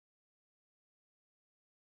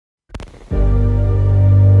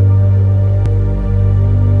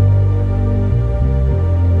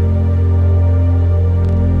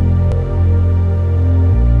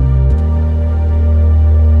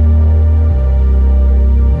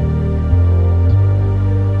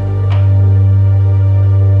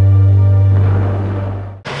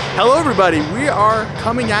everybody, we are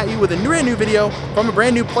coming at you with a brand new video from a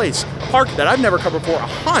brand new place, a park that I've never covered before, a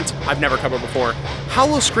haunt I've never covered before,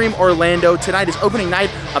 HOWL-O-SCREAM Orlando. Tonight is opening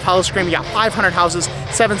night of HOWL-O-SCREAM. We got 500 houses,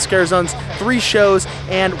 7 scare zones, 3 shows,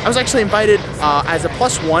 and I was actually invited as a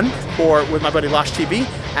 +1 with my buddy Losh TV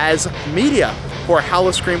as media for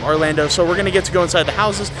HOWL-O-SCREAM Orlando. So we're gonna get to go inside the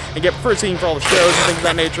houses and get preferred seating for all the shows and things of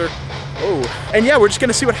that nature. Oh, and yeah, we're just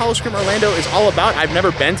gonna see what HOWL-O-SCREAM Orlando is all about. I've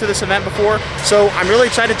never been to this event before, so I'm really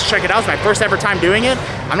excited to check it out. It's my first ever time doing it.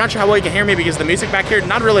 I'm not sure how well you can hear me because the music back here,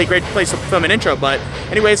 not really a great place to film an intro, but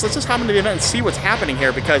anyways, let's just hop into the event and see what's happening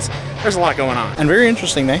here because there's a lot going on. And very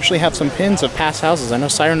interesting, they actually have some pins of past houses. I know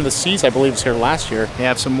Siren of the Seas, I believe, was here last year. They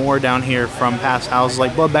have some more down here from past houses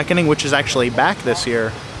like Blood Beckoning, which is actually back this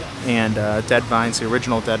year, and Dead Vines, the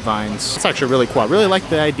original Dead Vines. It's actually really cool. I really like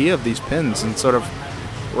the idea of these pins and sort of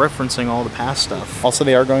referencing all the past stuff. Also,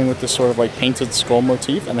 they are going with this sort of like painted skull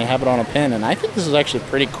motif, and they have it on a pin, and I think this is actually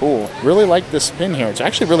pretty cool. Really like this pin here. It's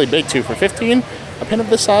actually really big too. For 15, a pin of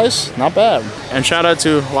this size, not bad. And shout out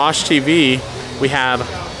to Losh TV. We have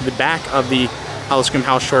the back of the HOWL-O-SCREAM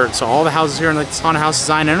house shirt. So all the houses here in the haunted house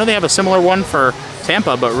design. I know they have a similar one for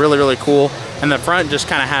Tampa, but really, really cool. And the front just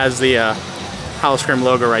kind of has the HOWL-O-SCREAM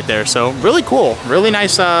logo right there. So really cool, really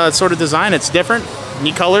nice sort of design. It's different,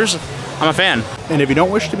 neat colors. I'm a fan. And if you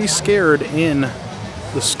don't wish to be scared in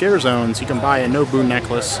the scare zones, you can buy a Nobu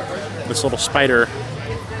necklace. This little spider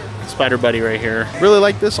buddy right here. Really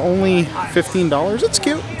like this, only $15. It's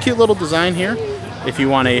cute, cute little design here. If you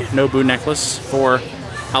want a Nobu necklace for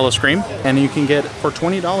HOWL-O-SCREAM, and you can get for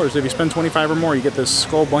 $20 if you spend $25 or more. You get this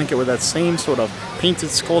skull blanket with that same sort of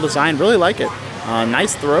painted skull design. Really like it.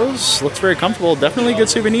 Nice throws, looks very comfortable. Definitely a good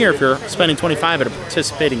souvenir if you're spending $25 at a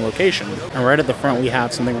participating location. And right at the front we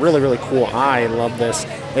have something really, really cool. I love this.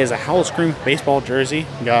 It is a HOWL-O-SCREAM baseball jersey.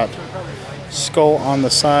 Got skull on the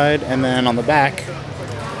side, and then on the back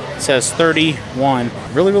it says 31.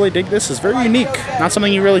 Really, really dig this. It's very unique. Not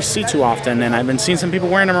something you really see too often, and I've been seeing some people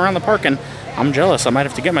wearing them around the park, and I'm jealous. I might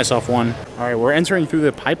have to get myself one. All right, we're entering through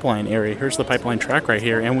the pipeline area. Here's the pipeline track right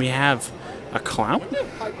here, and we have a clown?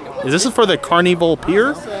 Is this for the Carnival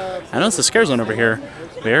Pier? I know it's the scare zone over here.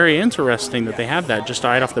 Very interesting that they have that just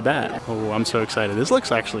right off the bat. Oh, I'm so excited. This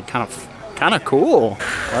looks actually kind of cool.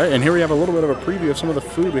 All right, and here we have a little bit of a preview of some of the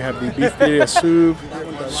food. We have the beef birria soup,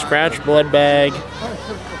 scratch blood bag,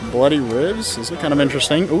 bloody ribs. These look kind of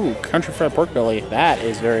interesting. Ooh, country fried pork belly. That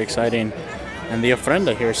is very exciting. And the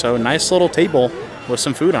ofrenda here. So nice little table with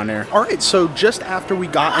some food on there. All right, so just after we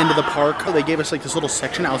got into the park, they gave us like this little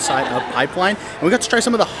section outside of Pipeline, and we got to try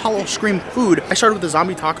some of the HOWL-O-SCREAM food. I started with the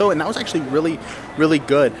zombie taco, and that was actually really, really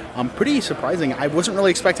good. Pretty surprising. I wasn't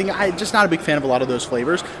really expecting it. I'm just not a big fan of a lot of those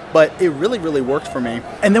flavors, but it really, really worked for me.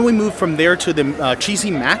 And then we moved from there to the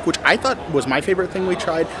cheesy mac, which I thought was my favorite thing we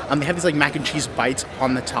tried. They have these like mac and cheese bites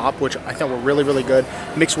on the top, which I thought were really, really good,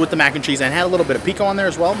 mixed with the mac and cheese, and had a little bit of pico on there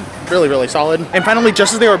as well. Really, really solid. And finally,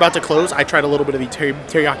 just as they were about to close, I tried a little bit of the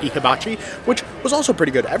teriyaki hibachi, which was also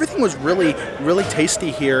pretty good. Everything was really, really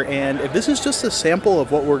tasty here, and if this is just a sample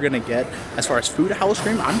of what we're gonna get as far as food at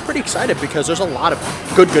HOWL-O-SCREAM, I'm pretty excited because there's a lot of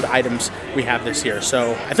good items we have this year.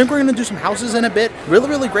 So I think we're gonna do some houses in a bit. Really,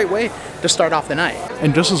 really great way to start off the night.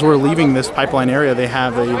 And just as we're leaving this pipeline area, they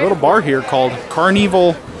have a little bar here called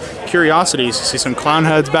Carnival Curiosities. You see some clown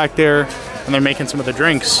heads back there, and they're making some of the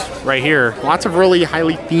drinks right here. Lots of really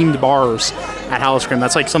highly themed bars at HOWL-O-SCREAM.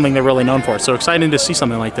 That's like something they're really known for. So exciting to see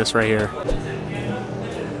something like this right here.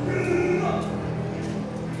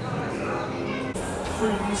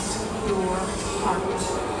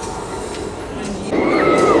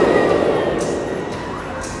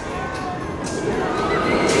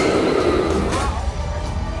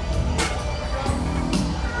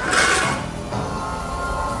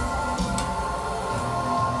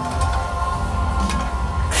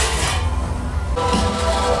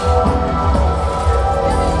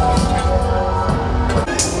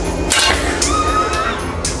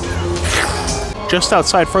 Just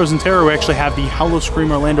outside Frozen Terror, we actually have the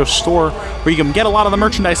HOWL-O-SCREAM Orlando store where you can get a lot of the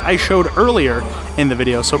merchandise I showed earlier in the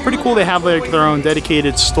video. So pretty cool. They have like their own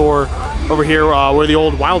dedicated store over here where the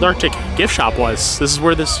old Wild Arctic gift shop was. This is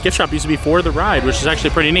where this gift shop used to be for the ride, which is actually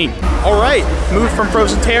pretty neat. All right, moved from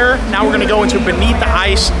Frozen Terror. Now we're gonna go into Beneath the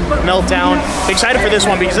Ice Meltdown. Excited for this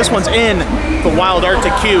one because this one's in the Wild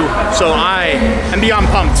Arctic queue. So I am beyond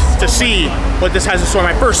pumped to see what this has in store.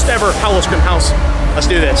 My first ever HOWL-O-SCREAM house. Let's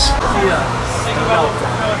do this. Yeah.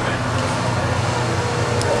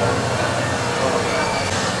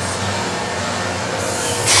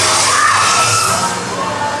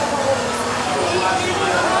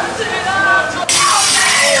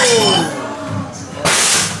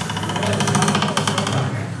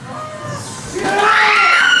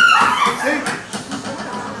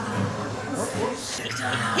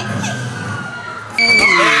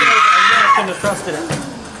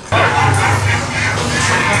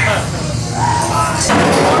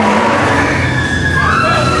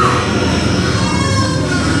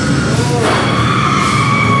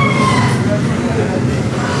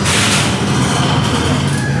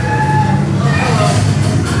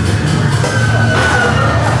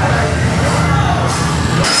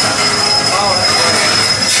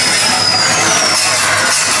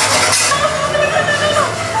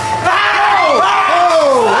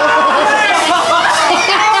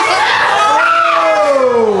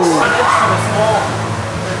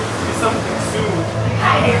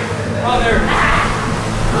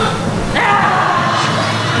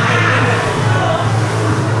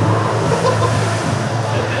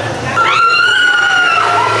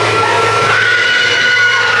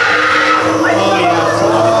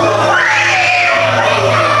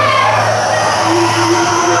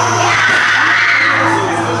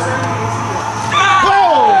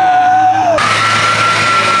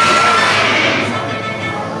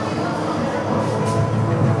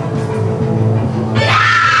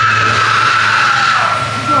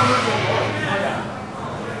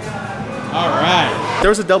 There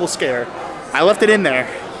was a double scare. I left it in there,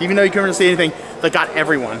 even though you couldn't really see anything, that got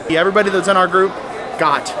everyone. Everybody that's in our group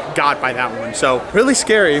got by that one. So really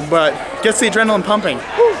scary, but gets the adrenaline pumping.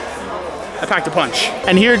 Whew. I packed a punch.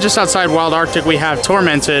 And here just outside Wild Arctic, we have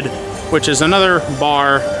Tormented, which is another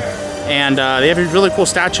bar. And they have these really cool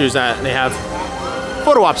statues that they have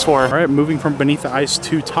photo ops for. All right, moving from Beneath the Ice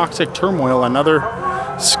to Toxic Turmoil, another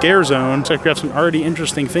scare zone. Looks like we have some already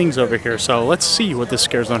interesting things over here. So let's see what this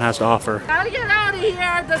scare zone has to offer. Gotta get out of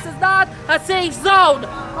here. This is not a safe zone.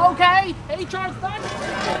 Okay? HR's done.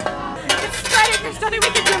 It's spreading. There's nothing we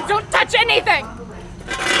can do. Don't touch anything.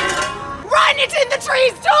 Run! It's in the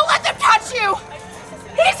trees. Don't let them touch you.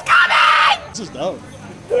 He's coming. This is dope.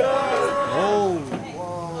 Oh.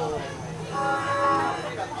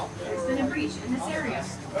 There's been a breach in this area.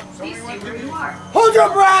 Please stay where you are. Hold your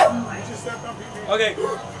breath. Okay.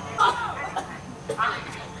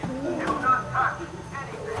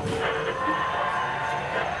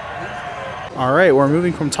 All right, we're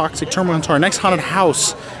moving from Toxic Turmoil to our next haunted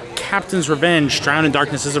house, Captain's Revenge. Drowned in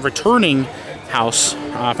Darkness is a returning house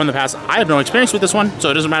from the past. I have no experience with this one,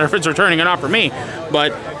 so it doesn't matter if it's returning or not for me,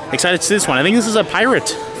 but excited to see this one. I think this is a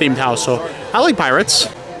pirate-themed house, so I like pirates.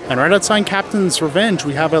 And right outside Captain's Revenge,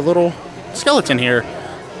 we have a little skeleton here.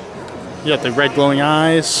 You got the red glowing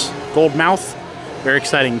eyes, gold mouth. Very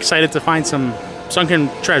exciting. Excited to find some sunken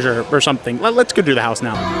treasure or something. Let's go do the house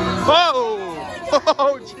now. Whoa!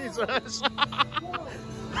 Oh, Jesus.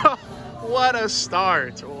 What a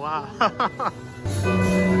start. Wow.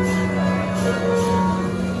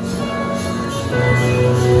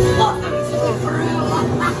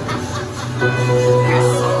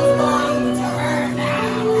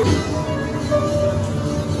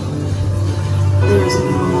 There's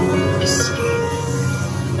no escape.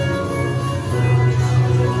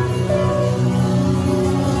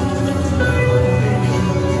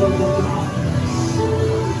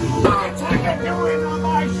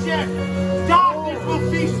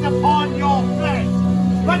 Upon your flesh,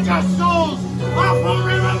 but your souls are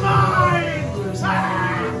forever mine!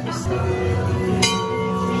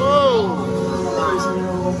 Whoa!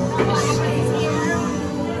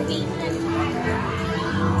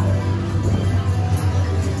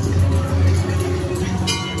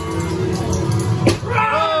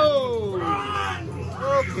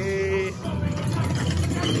 Okay.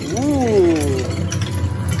 Ooh.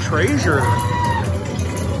 Treasure.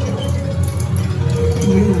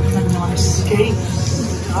 You cannot escape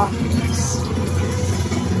the darkness.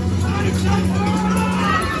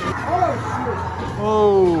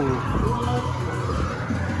 Oh.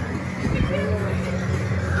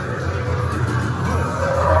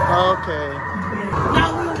 Okay. Now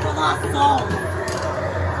room for lost souls.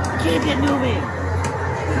 Keep it moving.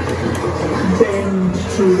 Bend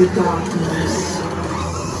through the darkness.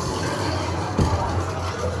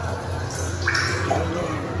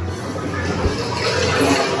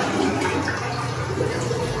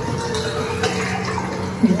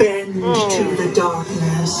 Bend to the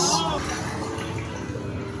darkness.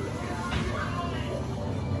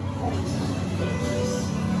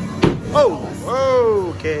 Oh,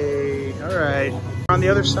 okay. All right. On the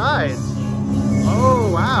other side. Oh,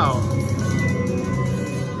 wow.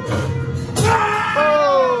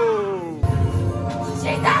 Oh!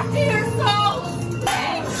 She's after your soul.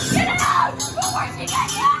 Get out before she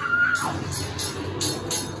gets out.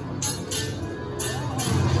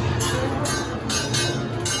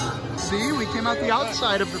 See, we came out the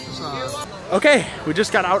outside of the facade. Okay, we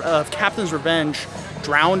just got out of Captain's Revenge,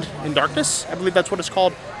 Drowned in Darkness. I believe that's what it's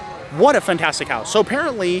called. What a fantastic house. So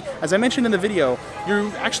apparently, as I mentioned in the video,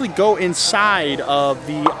 you actually go inside of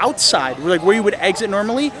the outside, like where you would exit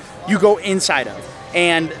normally, you go inside of.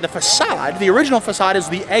 And the facade, the original facade, is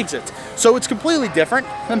the exit. So it's completely different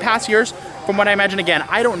than past years. From what I imagine, again,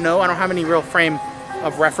 I don't know. I don't have any real frame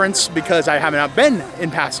of reference because I haven't been in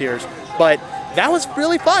past years. But that was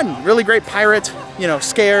really fun. Really great pirate, you know,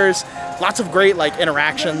 scares. Lots of great like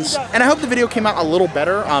interactions. And I hope the video came out a little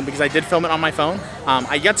better because I did film it on my phone.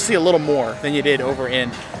 I got to see a little more than you did over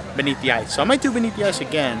in Beneath the Ice. So I might do Beneath the Ice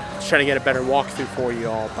again to try to get a better walkthrough for you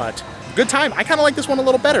all. But good time. I kind of like this one a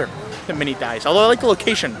little better than Beneath the Ice, although I like the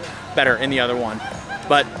location better in the other one.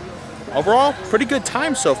 But overall, pretty good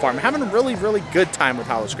time so far. I'm having a really, really good time with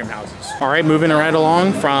HOWL-O-SCREAM houses. All right, moving right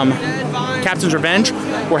along from Captain's Revenge,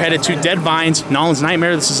 we're headed to Dead Vines, Nolan's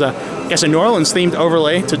Nightmare. This is I guess a New Orleans themed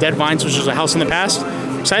overlay to Dead Vines, which was a house in the past.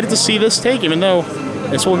 Excited to see this take, even though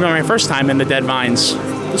this will be my first time in the Dead Vines.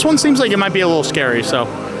 This one seems like it might be a little scary, so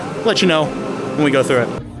I'll let you know when we go through it.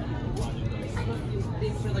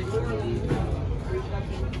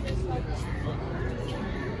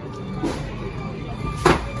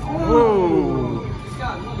 Whoa.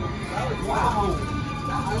 Wow.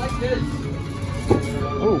 I like this.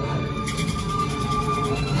 Oh.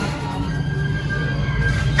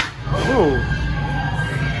 Whoa.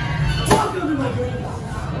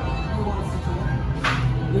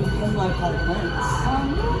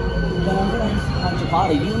 Your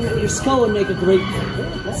body. Your skull would make a great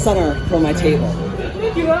center for my table.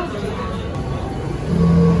 Thank you.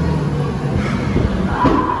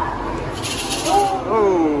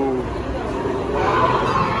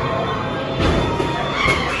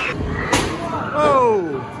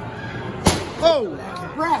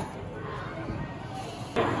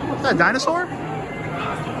 Is that a dinosaur?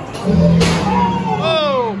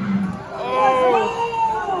 Whoa! Oh!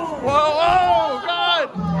 Whoa! Oh! God!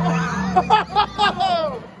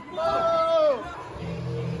 Whoa!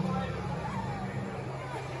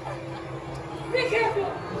 Be careful!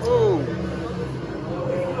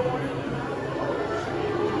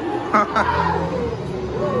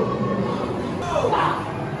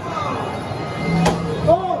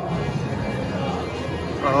 Oh!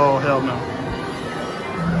 Oh, hell no.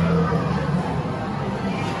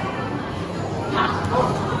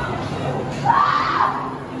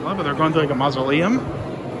 Oh, but they're going to like a mausoleum.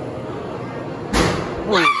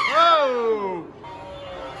 Whoa! Whoa!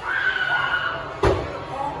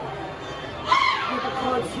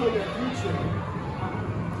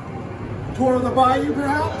 Tour of the bayou,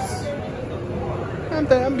 perhaps?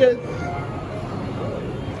 I'm good.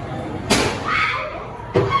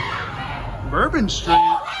 Bourbon Street.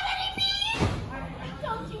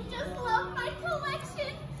 Don't you just love my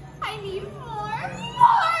collection? I need more.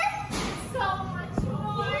 More! So much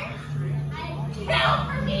more. I kill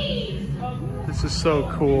for me! This is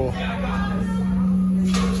so cool.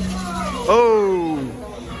 Oh!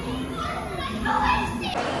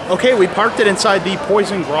 Okay, we parked it inside the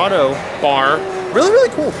Poison Grotto bar. Really, really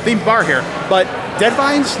cool themed bar here. But Dead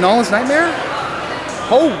Vines, Nolan's Nightmare?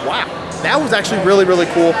 Oh, wow. That was actually really, really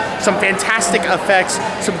cool. Some fantastic effects,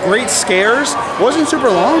 some great scares. Wasn't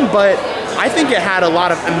super long, but I think it had a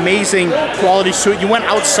lot of amazing qualities to it. You went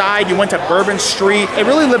outside, you went to Bourbon Street. It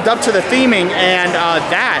really lived up to the theming, and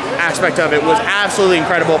that aspect of it was absolutely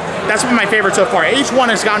incredible. That's been my favorite so far. Each one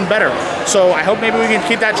has gotten better, so I hope maybe we can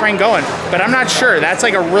keep that train going, but I'm not sure. That's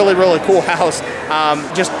like a really, really cool house.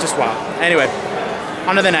 Just wow. Anyway.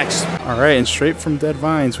 On to the next. All right, and straight from Dead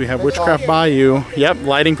Vines, we have Witchcraft Bayou. Yep,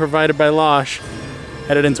 lighting provided by Losh.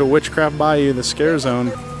 Headed into Witchcraft Bayou, the scare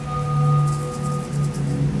zone.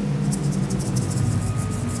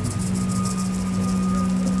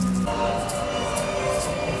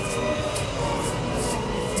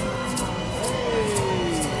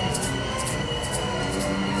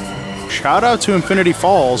 Shout out to Infinity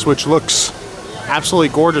Falls, which looks absolutely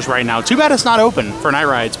gorgeous right now. Too bad it's not open for night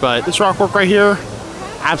rides, but this rock work right here,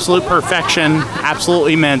 absolute perfection,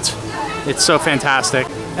 absolutely mint. It's so fantastic.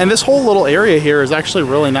 And this whole little area here is actually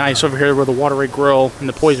really nice over here where the Waterway Grill and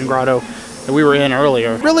the Poison Grotto that we were in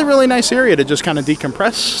earlier. Really, really nice area to just kind of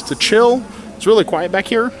decompress, to chill. It's really quiet back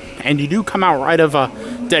here. And you do come out right of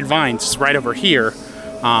Dead Vines. It's right over here,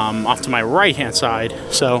 off to my right-hand side.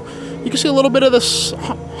 So you can see a little bit of this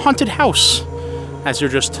haunted house as you're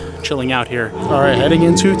just chilling out here. All right, heading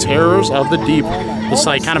into Terrors of the Deep. It's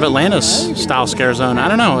like kind of Atlantis style scare zone. I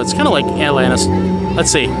don't know, it's kind of like Atlantis.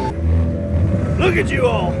 Let's see. Look at you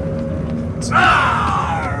all!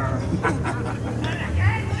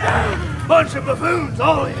 Bunch of buffoons,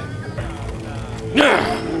 all of you!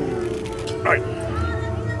 All right.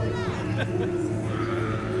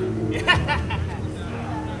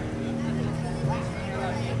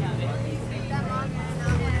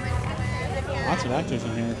 lots of actors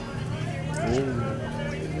in here. Ooh.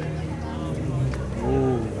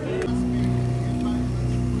 Ooh.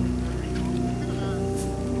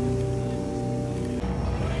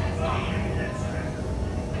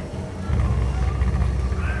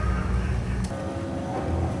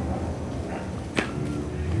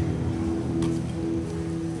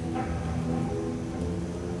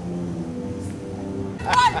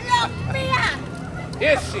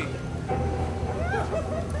 Is she?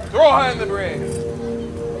 Throw her in the brig.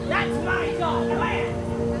 That's my dog, man.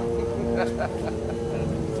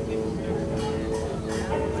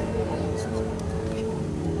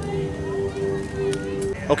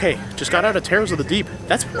 Okay, just got out of Terrors of the Deep.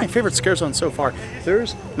 That's been my favorite scare zone so far.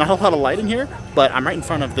 There's not a lot of light in here, but I'm right in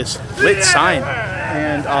front of this lit sign.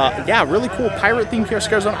 And yeah, really cool pirate themed here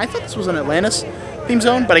scare zone. I thought this was an Atlantis theme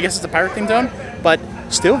zone, but I guess it's a pirate theme zone. But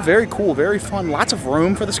still very cool, very fun. Lots of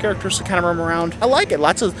room for the characters to kind of roam around. I like it.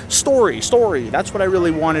 Lots of story. That's what I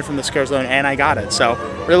really wanted from the scare zone, and I got it. So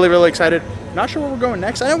really excited. Not sure where we're going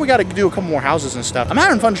next. I know we got to do a couple more houses and stuff. I'm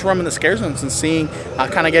having fun just roaming the scare zones and seeing,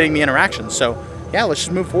 kind of getting the interactions. So yeah, let's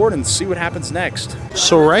just move forward and see what happens next.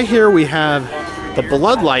 So right here we have the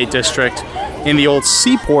Bloodlight District in the old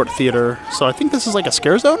Seaport Theater. So I think this is like a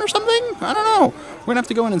scare zone or something? I don't know. We're gonna have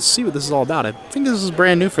to go in and see what this is all about. I think this is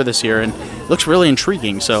brand new for this year and it looks really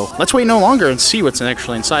intriguing. So let's wait no longer and see what's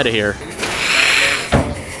actually inside of here.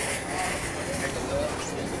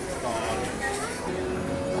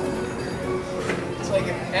 It's like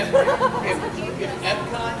if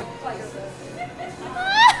Epcot.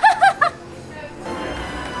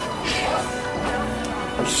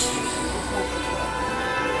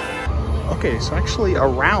 Okay, so actually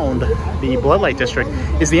around the Bloodlight District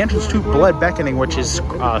is the entrance to Blood Beckoning, which is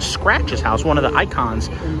Scratch's house, one of the icons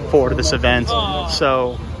for this event.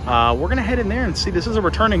 So we're gonna head in there and see. This is a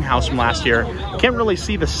returning house from last year. Can't really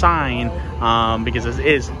see the sign because it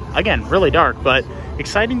is, again, really dark, but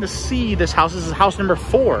exciting to see this house. This is house number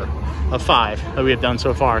 4 of 5 that we have done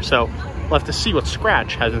so far. So we'll have to see what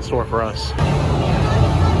Scratch has in store for us.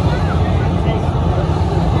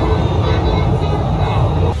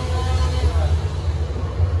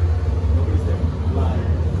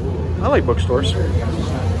 I like bookstores. You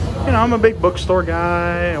know, I'm a big bookstore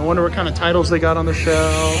guy. I wonder what kind of titles they got on the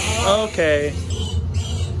shelf. Okay.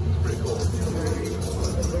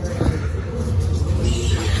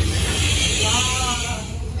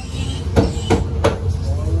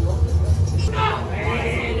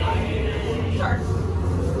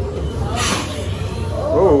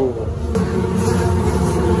 Whoa.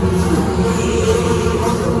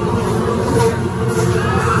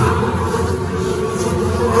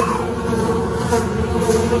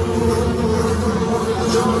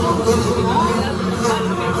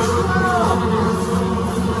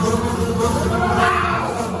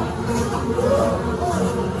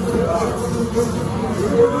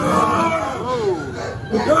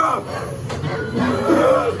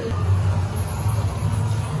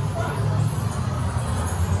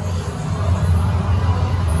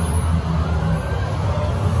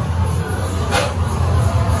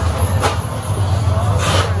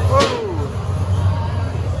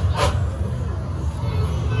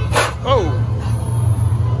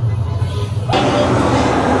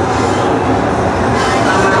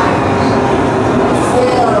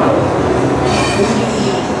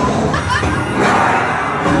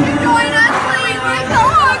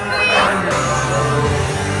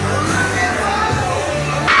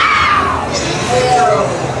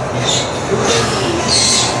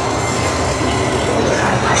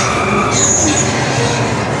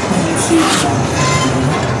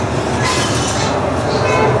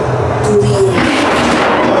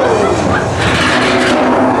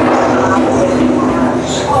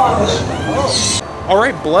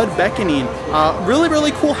 Alright, Blood Beckoning.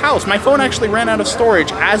 Really cool house. My phone actually ran out of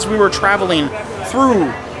storage as we were traveling through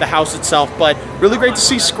the house itself, but really great to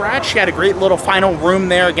see Scratch. She had a great little final room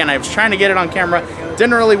there. Again, I was trying to get it on camera.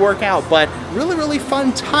 Didn't really work out, but really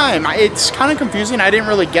fun time. It's kind of confusing. I didn't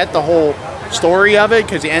really get the whole story of it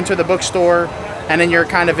because you enter the bookstore and then you're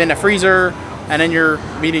kind of in a freezer and then you're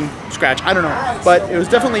meeting Scratch. I don't know, but it was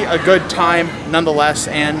definitely a good time nonetheless.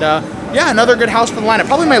 And yeah, another good house for the lineup.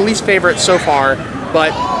 Probably my least favorite so far,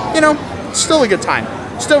 but you know, still a good time.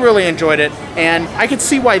 Still really enjoyed it, and I could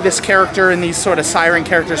see why this character and these sort of siren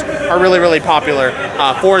characters are really popular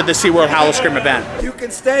for the SeaWorld HOWL-O-SCREAM event. You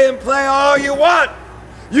can stay and play all you want.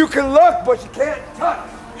 You can look, but you can't touch.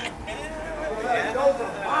 Hell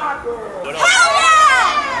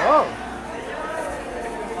yeah! Oh.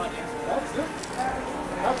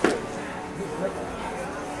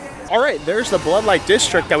 All right, there's the Bloodlight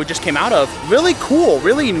District that we just came out of. Really cool,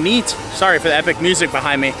 really neat. Sorry for the epic music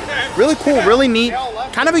behind me. Really cool, really neat.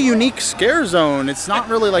 Kind of a unique scare zone. It's not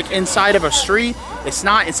really like inside of a street. It's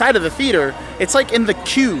not inside of the theater. It's like in the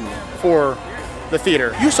queue for the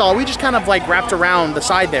theater. You saw, we just kind of like wrapped around the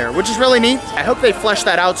side there, which is really neat. I hope they flesh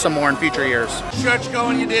that out some more in future years. Church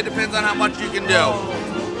going you did depends on how much you can do.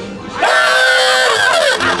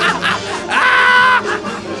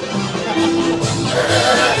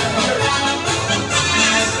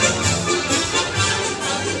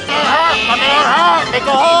 Make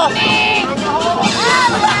a hole.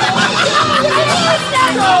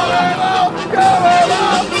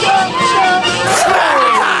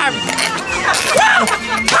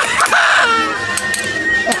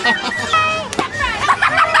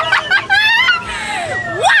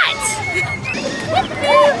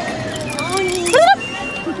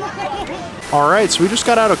 All right, so we just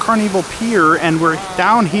got out of Carnival Pier and we're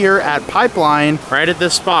down here at Pipeline, right at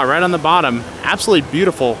this spot, right on the bottom. Absolutely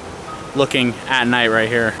beautiful looking at night right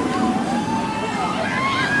here.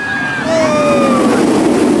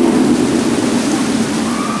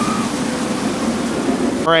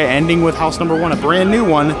 All right, ending with house number 1, a brand new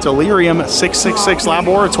one, Delirium 666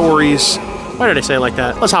 Laboratories. Why did I say it like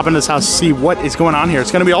that? Let's hop into this house and see what is going on here.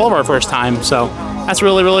 It's gonna be all of our first time, so that's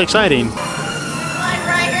really, really exciting. Line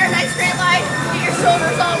right here, nice straight line. Get your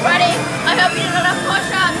shoulders all ready. I hope you did enough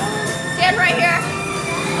push-ups. Stand right here.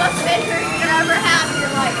 Must have been here you never have.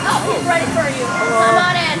 You're like, oh, he's ready for you. Come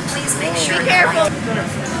on in. Please make sure. Be careful.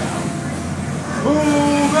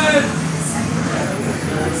 Move it!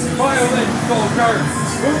 Violent soldier!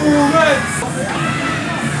 Move it!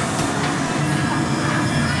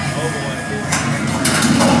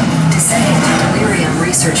 Descending to Delirium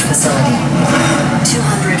Research Facility.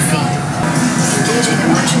 200 feet. Engaging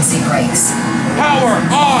emergency brakes. Power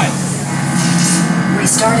on!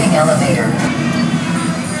 Restarting elevator.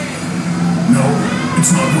 No,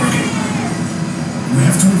 it's not working. We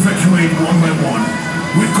have to evacuate one by one.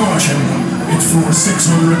 With caution, it's floor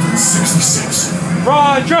 666.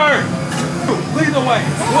 Roger! Lead the way.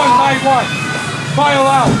 191. File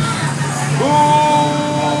out.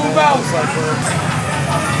 Move out.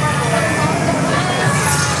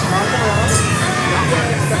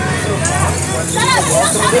 Shut up! You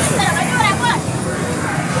don't tell me to sit up. I do what I want.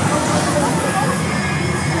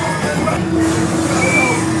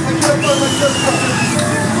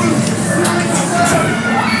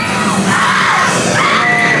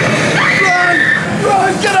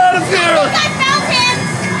 Run! Get out of here! I think I found him.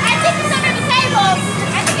 I think he's under the table.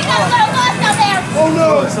 I think he got a little lost down there. Oh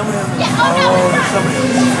no! Yeah, oh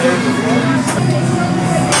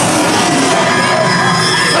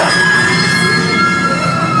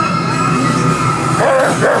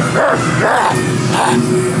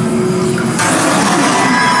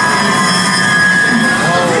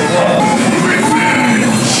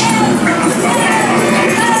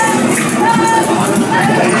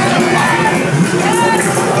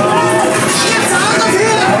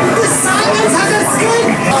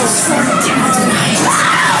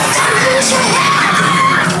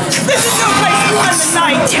This is no place to run the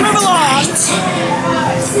night. Move along.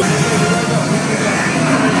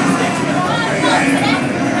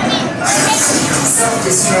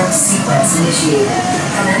 Self-destruct sequence initiated.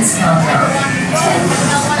 Commence countdown. 10,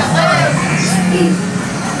 9, 8,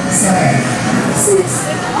 7, 6,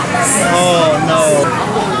 5. Oh no.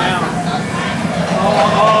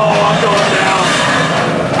 Oh, I'm going down.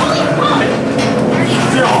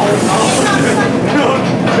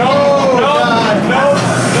 No,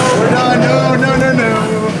 we're done. No.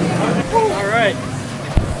 All right.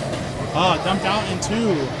 Dumped out into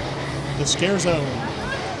the scare zone.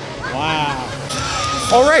 Wow.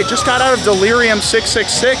 All right, just got out of Delirium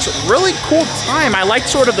 666. Really cool time. I liked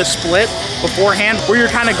sort of the split beforehand where you're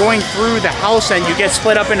kind of going through the house and you get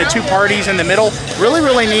split up into 2 parties in the middle. Really,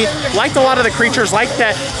 really neat. Liked a lot of the creatures, liked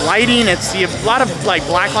that lighting. It's a lot of like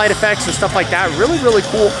black light effects and stuff like that. Really, really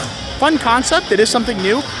cool. Fun concept. It is something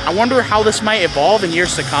new. I wonder how this might evolve in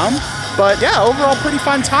years to come. But yeah, overall pretty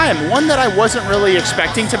fun time. One that I wasn't really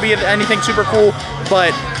expecting to be anything super cool,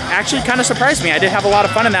 but actually kind of surprised me. I did have a lot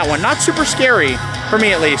of fun in that one. Not super scary, for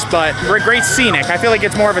me at least, but great scenic. I feel like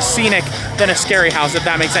it's more of a scenic than a scary house, if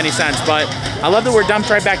that makes any sense. But I love that we're dumped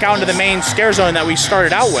right back out into the main scare zone that we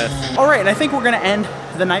started out with. All right, and I think we're gonna end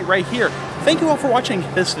the night right here. Thank you all for watching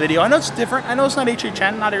this video. I know it's different. I know it's not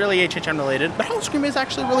HHN, not really HHN related, but HOWL-O-SCREAM is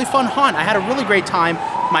actually a really fun haunt. I had a really great time.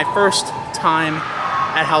 My first time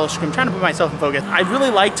at HOWL-O-SCREAM, trying to put myself in focus. I really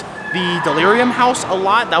liked the Delirium house a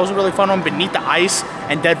lot. That was a really fun one, beneath the ice.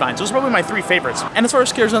 and Deadvines. Those are probably my 3 favorites. And as far as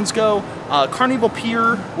scare zones go, Carnival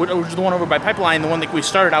Pier, which is the one over by Pipeline, the one that we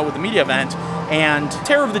started out with the media event, and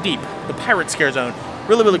Terror of the Deep, the pirate scare zone.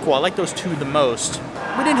 Really, really cool. I like those 2 the most.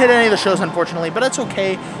 We didn't hit any of the shows, unfortunately, but that's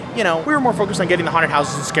okay. You know, we were more focused on getting the haunted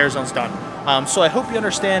houses and scare zones done. So I hope you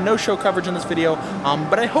understand, no show coverage in this video,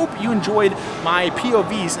 but I hope you enjoyed my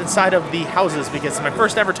POVs inside of the houses, because it's my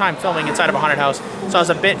first ever time filming inside of a haunted house, so I was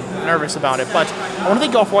a bit nervous about it. But I want to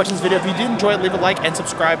thank you all for watching this video. If you did enjoy it, leave a like and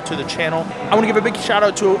subscribe to the channel. I want to give a big shout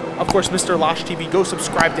out to, of course, Mr. Losh TV. Go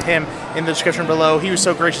subscribe to him in the description below. He was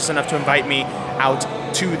so gracious enough to invite me out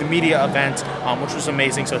to the media event, which was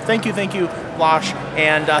amazing. So thank you, Losh,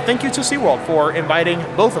 and thank you to SeaWorld for inviting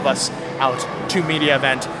both of us out to media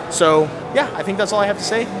event. So yeah, I think that's all I have to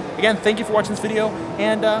say. Again, thank you for watching this video,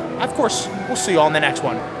 and of course, we'll see you all in the next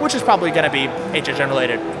one, which is probably going to be HHN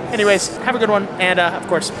related. Anyways, have a good one, and of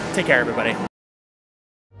course, take care, everybody.